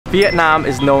Vietnam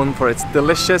is known for its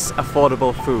delicious,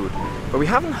 affordable food, but we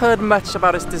haven't heard much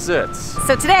about its desserts.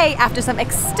 So today, after some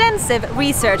extensive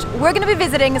research, we're going to be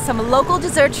visiting some local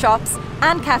dessert shops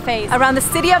and cafes around the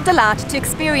city of Dalat to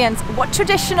experience what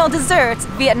traditional desserts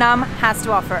Vietnam has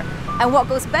to offer, and what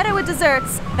goes better with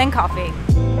desserts than coffee.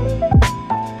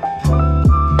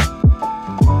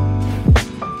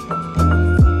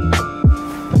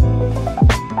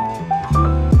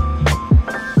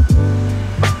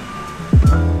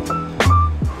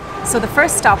 So the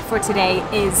first stop for today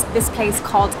is this place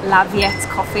called La Viet's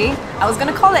Coffee. I was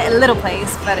gonna call it a little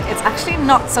place, but it's actually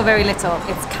not so very little.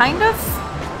 It's kind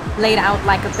of laid out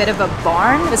like a bit of a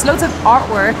barn. There's loads of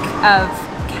artwork of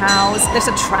cows. There's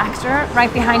a tractor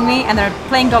right behind me and they're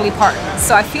playing Dolly Parton.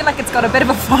 So I feel like it's got a bit of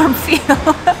a farm feel.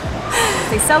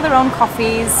 They sell their own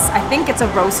coffees. I think it's a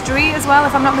roastery as well,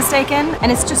 if I'm not mistaken. And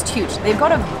it's just huge. They've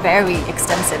got a very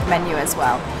extensive menu as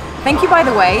well. Thank you, by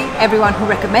the way, everyone who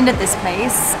recommended this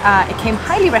place. It came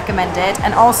highly recommended,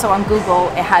 and also on Google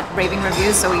it had raving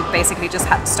reviews, so we basically just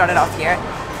had to start it off here.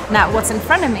 Now, what's in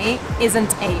front of me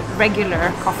isn't a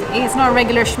regular coffee. It's not a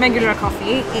regular schmegular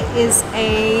coffee. It is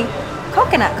a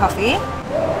coconut coffee.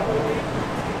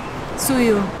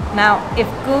 Suyu. Now, if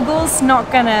Google's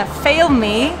not gonna fail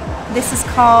me, this is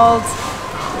called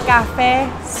café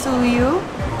suyu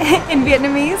in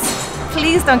Vietnamese.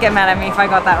 Please don't get mad at me if I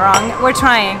got that wrong. We're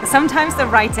trying. Sometimes the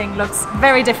writing looks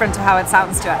very different to how it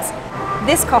sounds to us.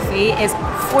 This coffee is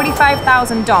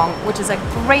 45,000 dong, which is a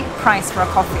great price for a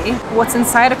coffee. What's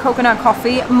inside a coconut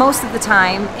coffee most of the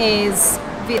time is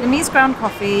Vietnamese ground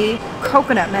coffee,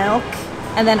 coconut milk,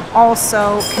 and then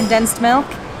also condensed milk.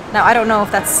 Now, I don't know if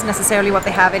that's necessarily what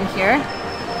they have in here,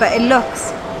 but it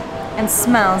looks and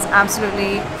smells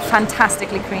absolutely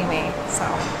fantastically creamy. So,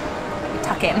 let me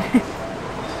tuck in.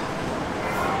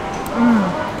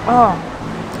 Oh,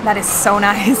 that is so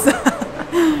nice.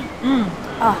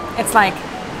 Oh, it's like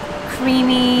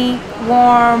creamy,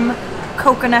 warm,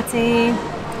 coconutty,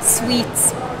 sweet.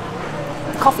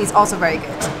 The coffee is also very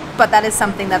good, but that is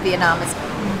something that Vietnam is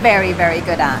very, very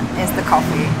good at, is the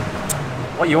coffee.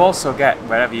 What you also get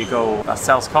wherever you go that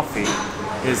sells coffee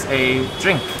is a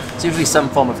drink. It's usually some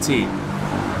form of tea.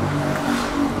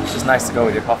 It's just nice to go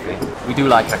with your coffee. We do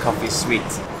like our coffee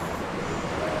sweet.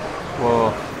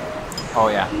 Whoa. Oh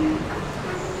yeah,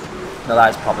 now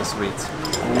that is proper sweet.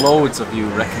 Loads of you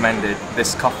recommended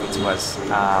this coffee to us,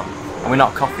 and we're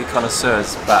not coffee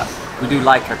connoisseurs, but we do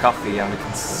like our coffee, and we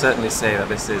can certainly say that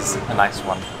this is a nice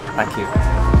one. Thank you.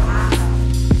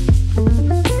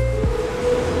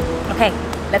 Okay,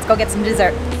 let's go get some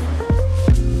dessert.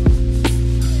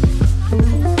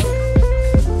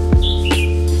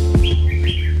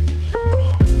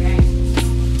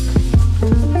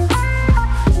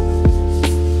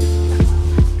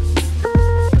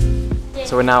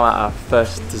 So we're now at our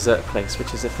first dessert place,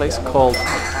 which is a place called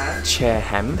Chair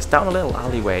Hem. It's down a little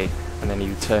alleyway, and then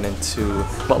you turn into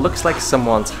what looks like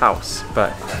someone's house,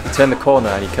 but you turn the corner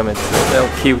and you come into a little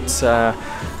cute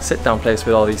sit-down place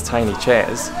with all these tiny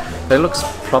chairs. It looks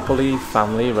properly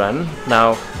family run.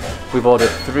 Now, we've ordered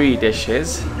 3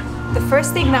 dishes. The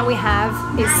first thing that we have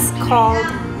is called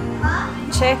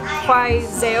Che Khoai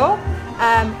Zeo.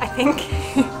 I think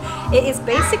it is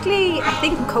basically, I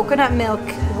think, coconut milk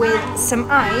with some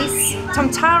ice, some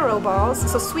taro balls,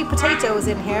 so sweet potatoes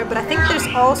in here, but I think there's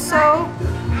also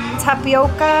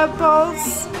tapioca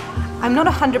balls. I'm not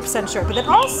 100% sure, but then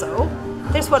also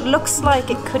there's what looks like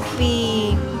it could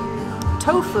be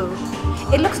tofu.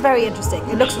 It looks very interesting.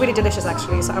 It looks really delicious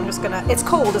actually, so I'm just gonna, it's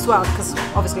cold as well because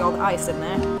obviously all the ice in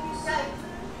there.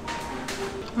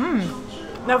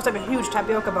 That was like a huge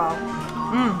tapioca ball.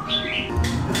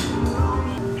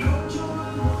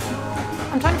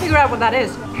 I'm trying to figure out what that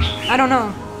is. I don't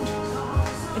know.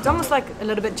 It's almost like a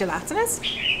little bit gelatinous.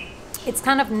 It's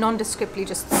kind of nondescriptly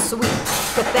just sweet,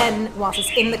 but then whilst it's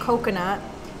in the coconut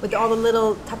with all the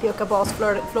little tapioca balls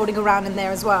floating around in there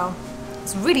as well.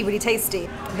 It's really, really tasty.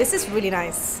 This is really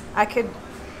nice. I could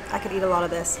eat a lot of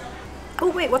this. Oh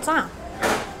wait, what's that?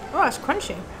 Oh, it's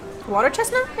crunchy. Water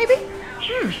chestnut, maybe?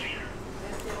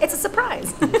 It's a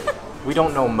surprise. We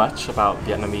don't know much about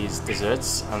Vietnamese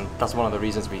desserts, and that's one of the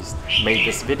reasons we made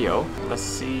this video. Let's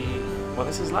see what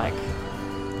this is like.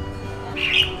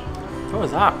 What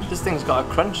was that? This thing's got a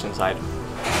crunch inside.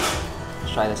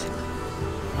 Let's try this.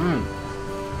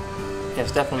 Yeah,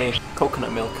 it's definitely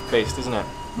coconut milk based, isn't it?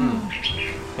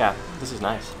 Yeah, this is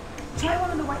nice. Try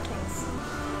one of the white things.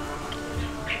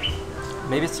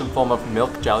 Maybe it's some form of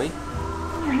milk jelly.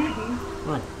 Yeah,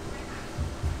 maybe.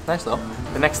 Nice though.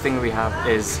 The next thing we have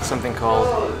is something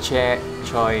called Che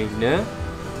Choi Ne, and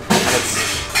it's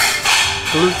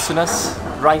glutinous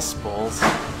rice balls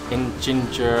in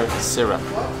ginger syrup.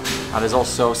 And there's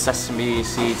also sesame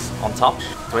seeds on top.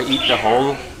 Do I eat the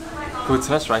whole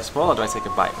glutinous rice ball or do I take a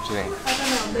bite? What do you think? I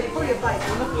don't know, probably a bite,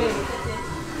 they're not big.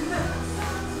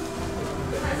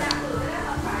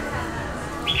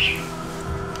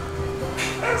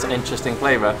 It's an interesting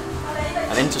flavour,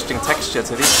 an interesting texture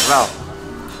to these as well.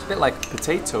 It's a bit like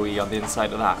potato-y on the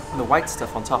inside of that. And the white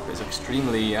stuff on top is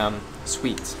extremely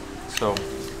sweet, so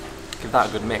give that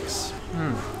a good mix.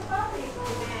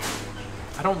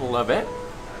 I don't love it,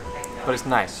 but it's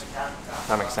nice, if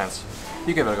that makes sense.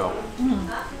 You give it a go.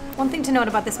 One thing to note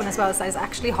about this one as well is that it's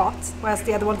actually hot, whereas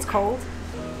the other one's cold.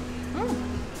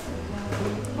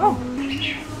 Oh,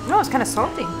 no, it's kind of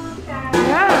salty.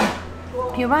 Yeah.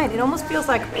 You're right, it almost feels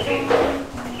like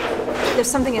there's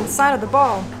something inside of the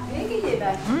ball.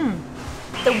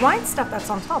 The white stuff that's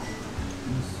on top,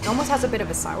 it almost has a bit of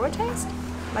a sour taste,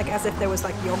 like as if there was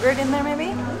like yogurt in there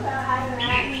maybe.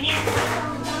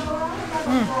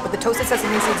 But the toasted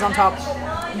sesame seeds on top,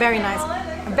 very nice.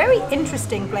 A very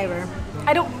interesting flavor.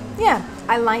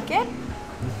 I like it,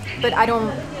 but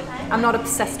I'm not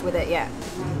obsessed with it yet.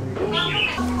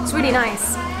 It's really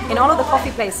nice. In all of the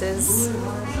coffee places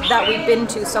that we've been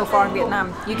to so far in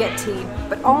Vietnam, you get tea.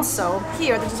 But also,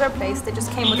 here, the dessert place, they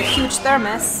just came with a huge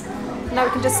thermos. Now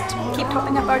we can just keep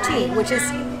topping up our tea, which is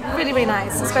really, really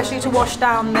nice, especially to wash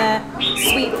down the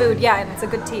sweet food. Yeah, and it's a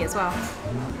good tea as well.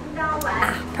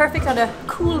 Perfect on a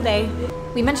cool day.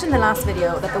 We mentioned in the last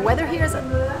video that the weather here is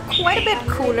quite a bit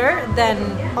cooler than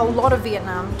a lot of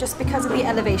Vietnam just because of the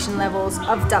elevation levels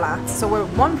of Dalat. So we're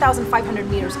 1,500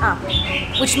 meters up,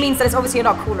 which means that it's obviously a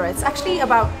lot cooler. It's actually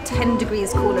about 10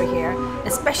 degrees cooler here,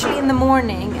 especially in the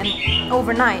morning and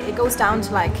overnight. It goes down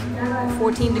to like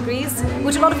 14 degrees,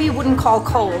 which a lot of you wouldn't call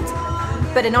cold.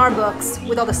 But in our books,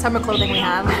 with all the summer clothing we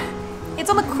have, it's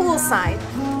on the cool side.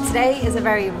 Today is a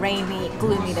very rainy,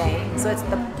 gloomy day, so it's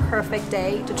the perfect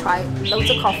day to try loads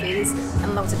of coffees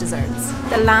and loads of desserts.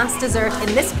 The last dessert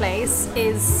in this place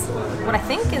is what I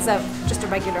think is just a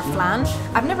regular flan.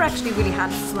 I've never actually really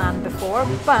had flan before,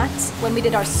 but when we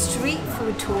did our street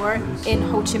food tour in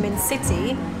Ho Chi Minh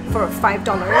City for $5,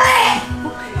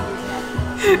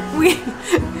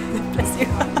 bless you.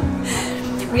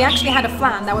 We actually had a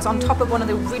flan that was on top of one of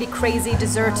the really crazy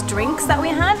dessert drinks that we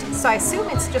had. So I assume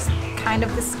it's just kind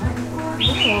of this,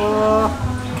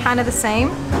 kind of the same.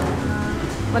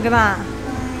 Look at that.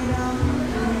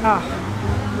 Oh.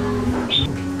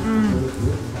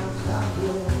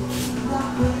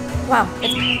 Wow,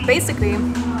 it's basically,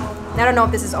 I don't know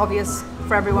if this is obvious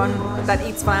for everyone that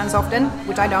eats flans often,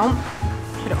 which I don't,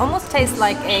 but it almost tastes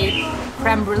like a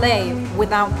creme brulee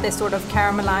without this sort of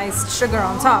caramelized sugar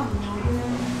on top.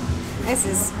 This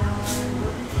is...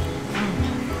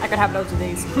 I could have loads of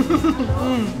these.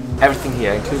 Everything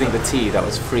here, including the tea that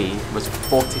was free, was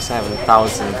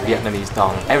 47,000 Vietnamese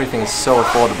dong. Everything is so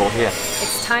affordable here.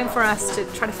 It's time for us to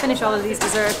try to finish all of these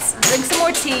desserts, drink some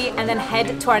more tea, and then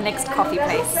head to our next coffee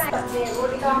place.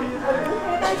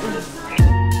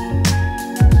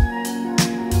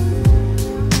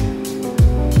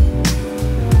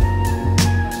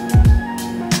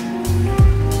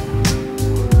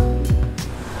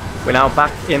 We're now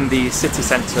back in the city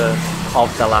centre of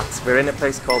Dalat. We're in a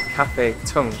place called Cafe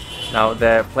Tung. Now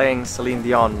they're playing Celine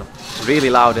Dion really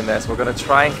loud in there, so we're going to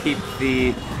try and keep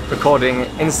the recording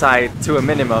inside to a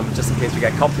minimum just in case we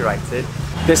get copyrighted.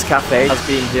 This cafe has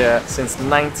been here since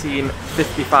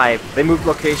 1955. They moved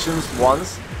locations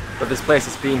once, but this place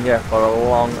has been here for a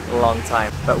long, long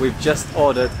time. But we've just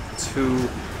ordered 2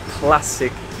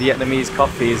 classic Vietnamese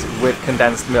coffees with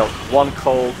condensed milk, one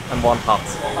cold and one hot.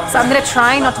 So I'm gonna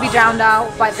try not to be drowned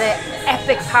out by the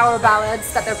epic power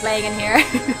ballads that they're playing in here.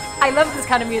 I love this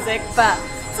kind of music, but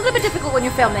it's a little bit difficult when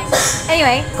you're filming.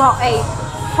 Anyway, got a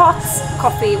hot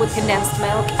coffee with condensed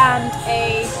milk and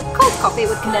a cold coffee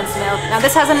with condensed milk. Now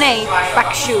this has a name,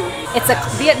 Bak Chu. It's a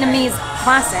Vietnamese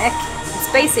classic.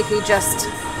 It's basically just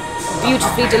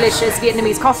beautifully delicious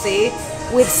Vietnamese coffee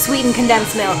with sweetened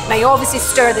condensed milk. Now you obviously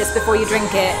stir this before you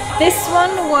drink it. This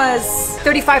one was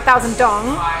 35,000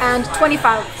 dong and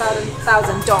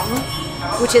 25,000 dong,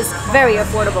 which is very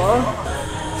affordable.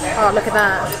 Oh, look at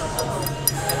that.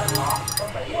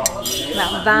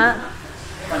 Now that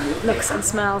looks and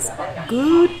smells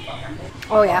good.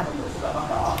 Oh yeah,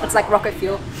 it's like rocket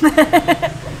fuel.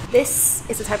 This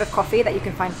is the type of coffee that you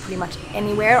can find pretty much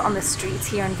anywhere on the streets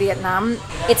here in Vietnam.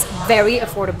 It's very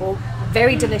affordable,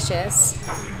 very delicious.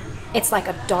 It's like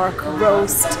a dark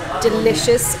roast,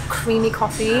 delicious, creamy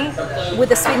coffee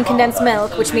with a sweetened condensed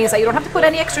milk, which means that you don't have to put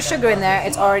any extra sugar in there.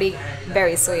 It's already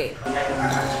very sweet.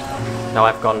 Now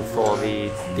I've gone for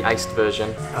the iced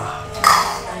version.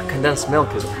 Condensed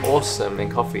milk is awesome in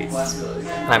coffee.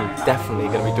 And I'm definitely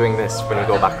going to be doing this when we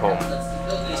go back home.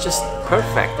 It's just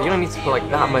perfect. You don't need to put like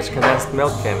that much condensed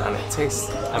milk in, and it tastes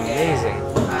amazing.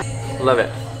 Love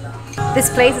it. This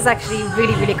place is actually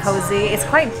really, really cozy. It's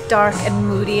quite dark and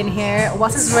moody in here.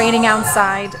 Whilst it's raining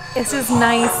outside, it's just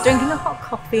nice drinking a hot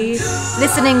coffee,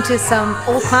 listening to some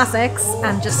old classics,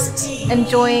 and just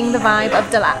enjoying the vibe of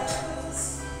Dalat.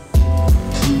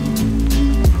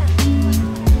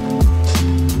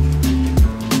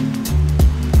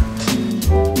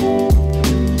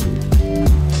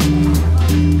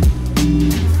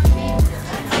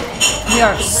 We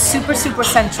are super, super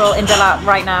central in Dalat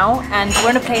right now, and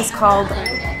we're in a place called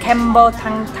Kembo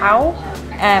Tang Tao.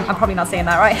 I'm probably not saying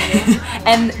that right.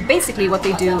 And basically what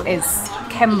they do is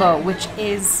Kembo, which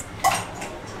is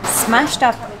smashed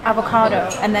up avocado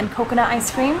and then coconut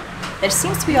ice cream. There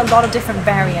seems to be a lot of different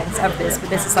variants of this, but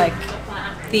this is like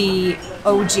the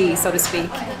OG, so to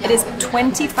speak. It is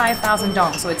 25,000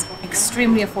 dong, so it's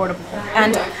extremely affordable.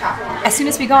 And as soon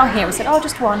as we got here, we said, oh,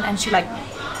 just one, and she like,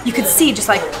 you could see just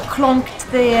like clunked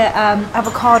the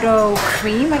avocado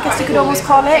cream, I guess you could almost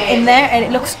call it, in there, and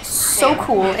it looks so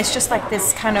cool. It's just like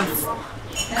this kind of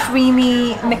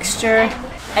creamy mixture.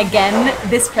 Again,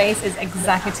 this place is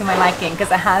exactly to my liking because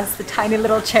it has the tiny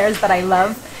little chairs that I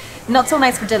love. Not so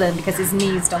nice for Dylan because his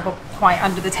knees don't go quite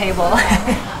under the table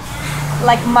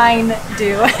like mine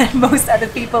do. Most other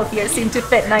people here seem to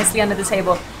fit nicely under the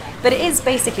table. But it is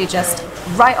basically just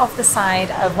right off the side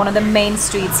of one of the main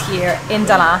streets here in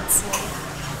Dalat.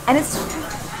 And it's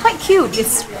quite cute.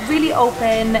 It's really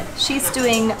open. She's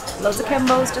doing loads of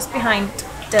Kembos just behind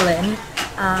Dylan.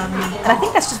 And I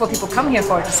think that's just what people come here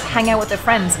for, just hang out with their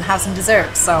friends and have some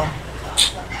dessert. So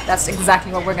that's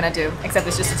exactly what we're gonna do, except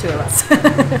it's just the two of us.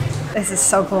 This is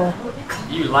so cool.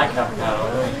 You like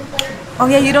avocado, don't you? Oh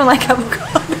yeah, you don't like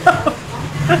avocado.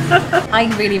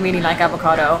 I really, really like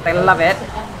avocado. I love it.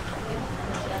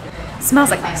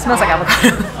 Smells like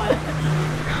avocado.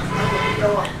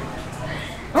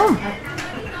 Oh,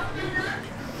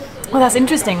 well, that's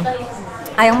interesting.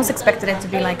 I almost expected it to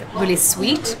be like really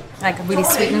sweet, like a really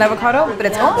sweetened avocado, but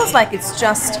it's almost like it's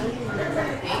just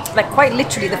like quite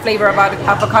literally the flavor of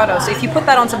avocado. So if you put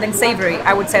that on something savory,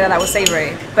 I would say that was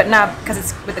savory. But now, because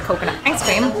it's with the coconut ice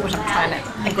cream, which I'm trying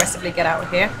to aggressively get out of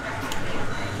here.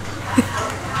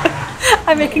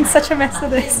 I'm making such a mess of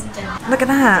this. Look at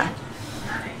that.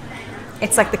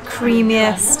 It's like the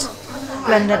creamiest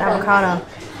blended avocado.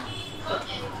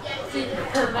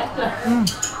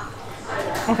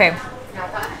 Okay,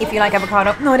 if you like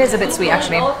avocado, no, it is a bit sweet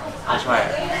actually. I'll try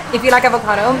it. If you like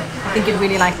avocado, I think you'd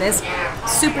really like this.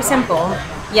 Super simple,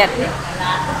 yet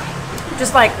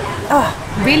just like, oh,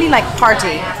 really like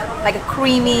hearty. Like a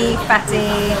creamy,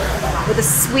 fatty, with a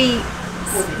sweet,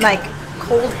 like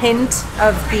cold hint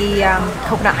of the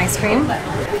coconut ice cream.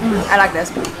 I like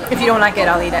this. If you don't like it,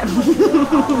 I'll eat it.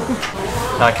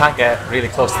 Now I can't get really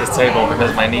close to this table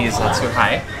because my knees are too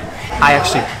high. I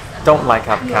actually don't like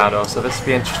avocado, so this will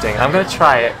be interesting. I'm going to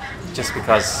try it just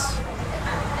because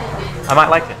I might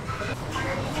like it.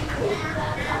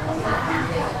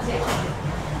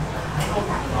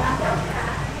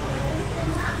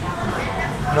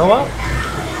 You know what?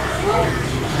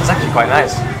 It's actually quite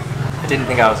nice. I didn't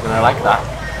think I was going to like that.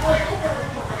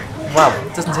 Wow,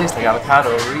 it doesn't taste like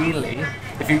avocado, really.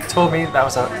 If you told me that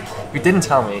was if you didn't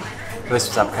tell me this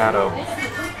was avocado,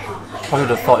 I probably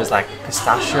would have thought it was like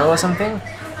pistachio or something.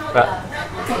 But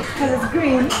Because it's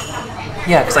green.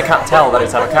 yeah, because I can't tell that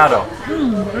it's avocado.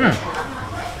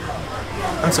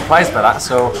 I'm surprised by that.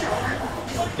 So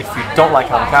if you don't like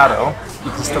avocado,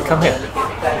 you can still come here.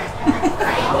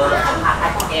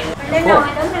 Cool.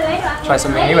 Try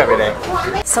something new every day.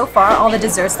 So far, all the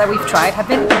desserts that we've tried have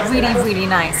been really, really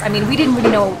nice. I mean, we didn't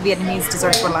really know what Vietnamese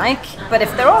desserts were like, but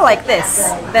if they're all like this,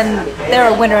 then they're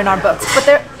a winner in our books. But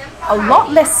they're a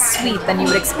lot less sweet than you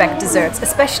would expect desserts,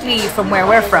 especially from where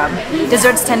we're from.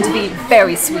 Desserts tend to be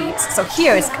very sweet. So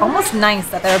here it's almost nice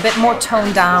that they're a bit more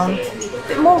toned down, a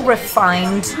bit more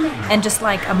refined, and just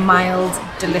like a mild,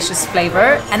 delicious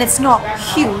flavor. And it's not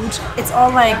huge, it's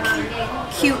all like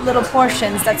cute little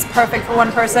portions that's perfect for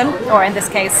one person, or in this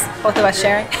case, both of us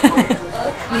sharing.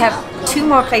 We have 2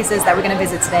 more places that we're going to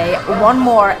visit today, 1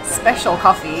 more special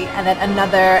coffee, and then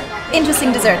another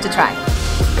interesting dessert to try.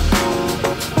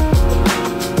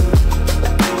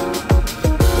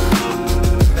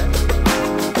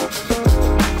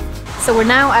 So we're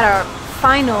now at our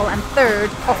final and 3rd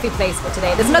coffee place for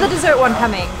today. There's another dessert one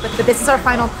coming, but this is our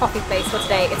final coffee place for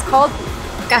today. It's called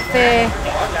Café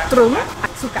Trung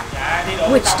Suka,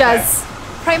 which does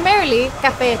primarily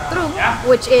Café Trung,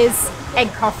 which is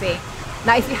egg coffee.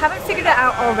 Now, if you haven't figured it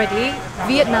out already,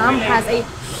 Vietnam has a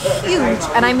huge,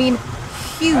 and I mean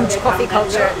huge coffee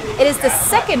culture. It is the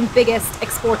second biggest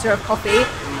exporter of coffee,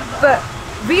 but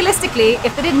realistically,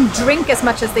 if they didn't drink as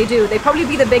much as they do, they'd probably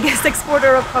be the biggest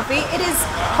exporter of coffee. It is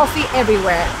coffee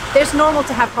everywhere. There's normal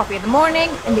to have coffee in the morning,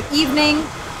 in the evening.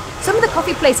 Some of the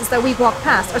coffee places that we walk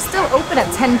past are still open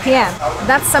at 10 p.m.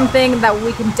 That's something that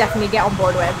we can definitely get on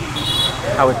board with.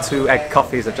 Our 2 egg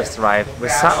coffees have just arrived. We're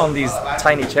sat on these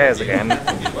tiny chairs again,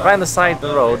 right on the side of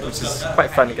the road, which is quite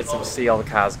fun. You get to see all the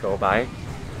cars go by.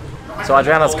 So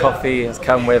Adriana's coffee has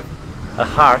come with a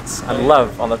heart and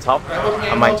love on the top,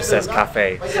 and mine just says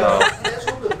cafe. So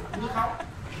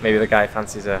maybe the guy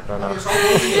fancies it, I don't know.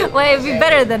 Well, it'd be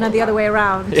better than the other way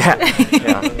around. Yeah.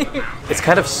 It's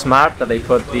kind of smart that they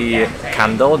put the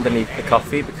candle underneath the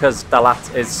coffee, because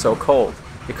Dalat is so cold.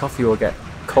 Your coffee will get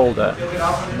colder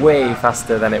way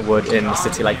faster than it would in a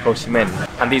city like Ho Chi Minh.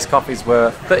 And these coffees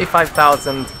were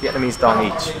 35,000 Vietnamese dong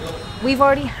each. We've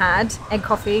already had egg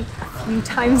coffee a few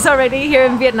times already here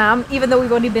in Vietnam, even though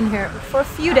we've only been here for a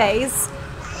few days,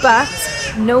 but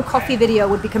no coffee video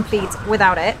would be complete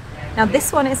without it. Now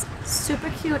this one is super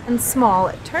cute and small.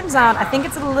 It turns out I think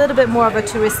it's a little bit more of a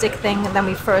touristic thing than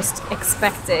we first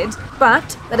expected,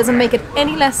 but that doesn't make it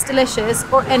any less delicious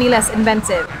or any less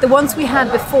inventive. The ones we had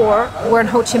before were in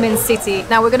Ho Chi Minh City.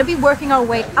 Now we're going to be working our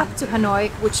way up to Hanoi,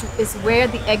 which is where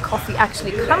the egg coffee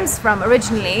actually comes from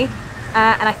originally.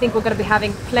 And I think we're going to be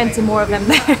having plenty more of them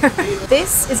there.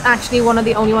 This is actually one of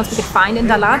the only ones we could find in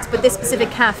Dalat, but this specific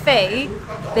cafe,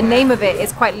 the name of it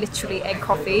is quite literally egg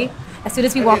coffee. As soon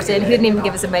as we walked in, he didn't even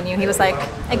give us a menu. He was like,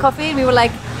 egg coffee? And we were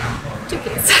like, 2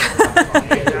 please.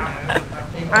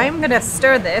 I'm going to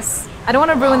stir this. I don't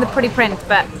want to ruin the pretty print,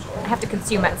 but I have to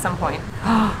consume it at some point.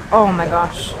 Oh my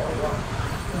gosh.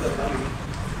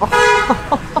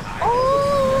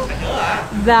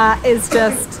 That is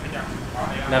just...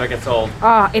 Never gets old.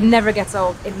 Oh, it never gets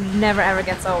old. It never ever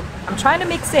gets old. I'm trying to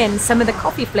mix in some of the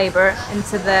coffee flavor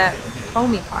into the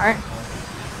foamy part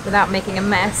without making a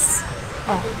mess.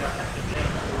 Oh.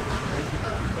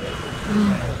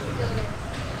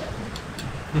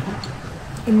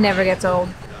 It never gets old.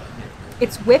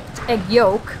 It's whipped egg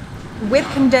yolk with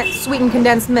sweetened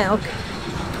condensed milk,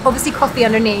 obviously coffee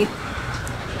underneath,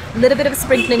 a little bit of a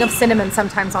sprinkling of cinnamon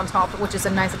sometimes on top, which is a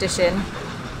nice addition.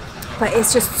 But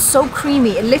it's just so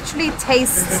creamy. It literally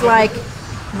tastes like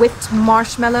whipped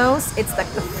marshmallows. It's like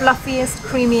the fluffiest,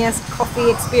 creamiest coffee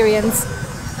experience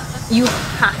you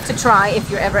have to try if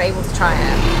you're ever able to try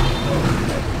it.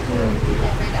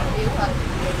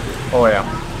 Oh yeah.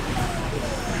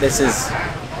 This is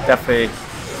definitely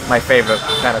my favorite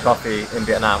kind of coffee in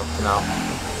Vietnam now.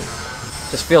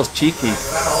 Just feels cheeky.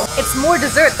 It's more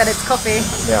dessert than it's coffee.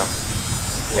 Yeah.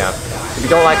 Yeah. If you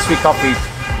don't like sweet coffee,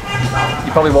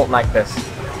 you probably won't like this.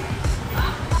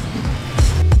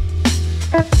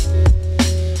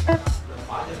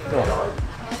 Oh,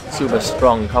 super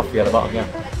strong coffee at the bottom, yeah.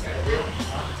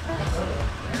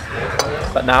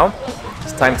 But now,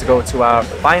 it's time to go to our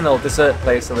final dessert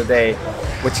place of the day,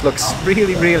 which looks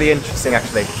really, really interesting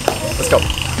actually. Let's go.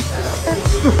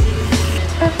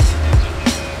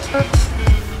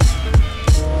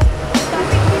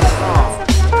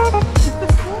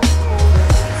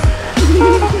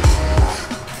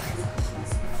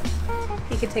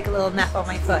 He could take a little nap on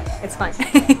my foot. It's fine.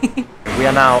 We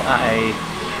are now at a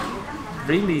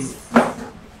really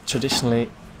traditional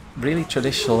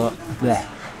bleh.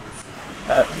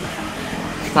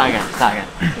 Start again.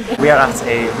 We are at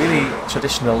a really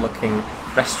traditional looking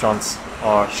restaurant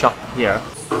or shop here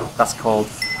that's called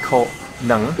Ko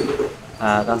Nung.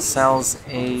 That sells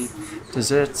a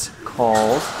dessert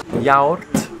called Yaourt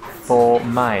Pho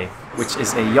Mai, which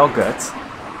is a yogurt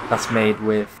that's made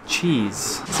with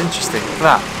cheese. It's interesting. Look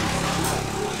at that.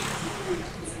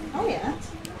 Oh yeah.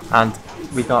 And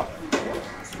we got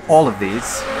all of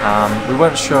these. We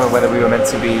weren't sure whether we were meant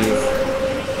to be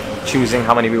choosing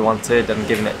how many we wanted and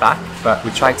giving it back, but we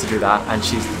tried to do that, and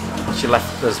she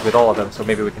left us with all of them, so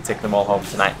maybe we can take them all home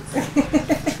tonight.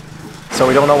 So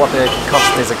we don't know what the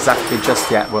cost is exactly just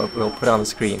yet. We'll put it on the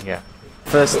screen here.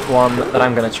 First one that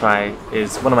I'm going to try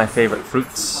is one of my favorite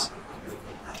fruits,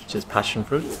 which is passion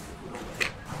fruit.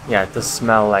 Yeah, it does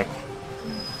smell like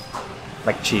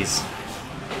cheese.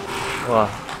 Wow,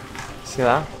 see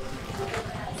that?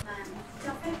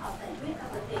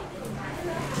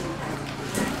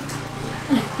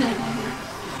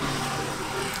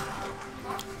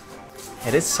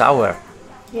 It is sour.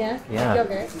 Yeah. Yeah.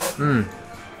 Yogurt.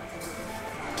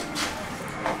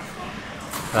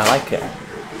 But I like it.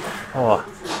 Oh,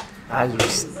 that is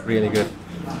just really good.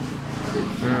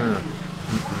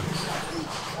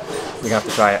 You're gonna have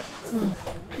to try it.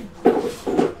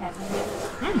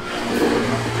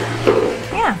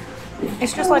 Yeah,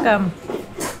 it's just like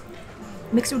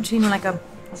mixture between like a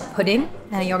pudding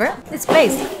and a yogurt. This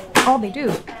place, all they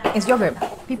do is yogurt.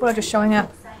 People are just showing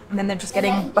up and then they're just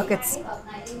getting buckets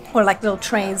or like little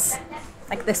trays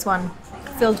like this one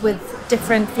filled with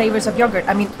different flavors of yogurt.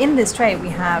 I mean, in this tray we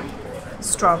have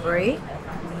strawberry,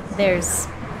 there's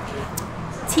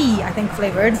tea, I think,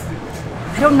 flavored.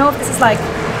 I don't know if this is like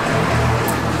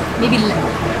maybe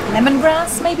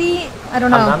lemongrass, maybe? I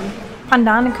don't know.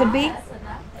 Pandan, it could be.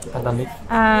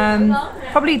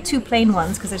 Probably 2 plain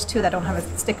ones because there's 2 that don't have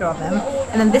a sticker on them.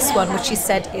 And then this one, which she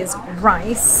said is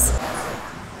rice.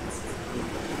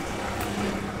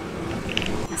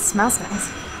 It smells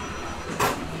nice.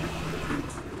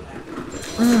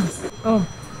 Oh.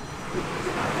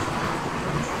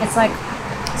 It's like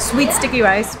sweet sticky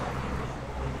rice,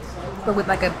 but with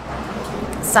like a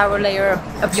sour layer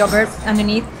of yogurt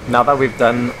underneath. Now that we've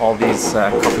done all these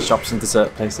coffee shops and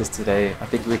dessert places today, I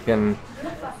think we can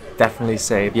definitely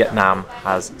say Vietnam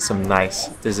has some nice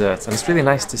desserts, and it's really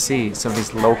nice to see some of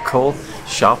these local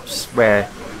shops where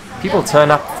people turn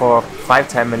up for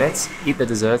 5-10 minutes, eat the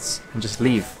desserts and just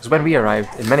leave. Because when we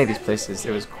arrived in many of these places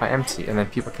it was quite empty, and then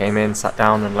people came in, sat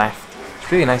down and left.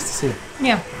 It's really nice to see.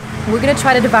 Yeah, we're gonna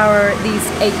try to devour these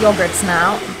 8 yogurts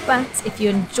now, but if you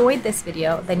enjoyed this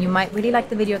video then you might really like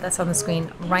the video that's on the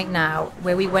screen right now,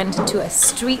 where we went to a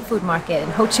street food market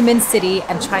in Ho Chi Minh City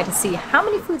and tried to see how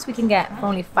many foods we can get for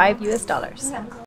only $5 US.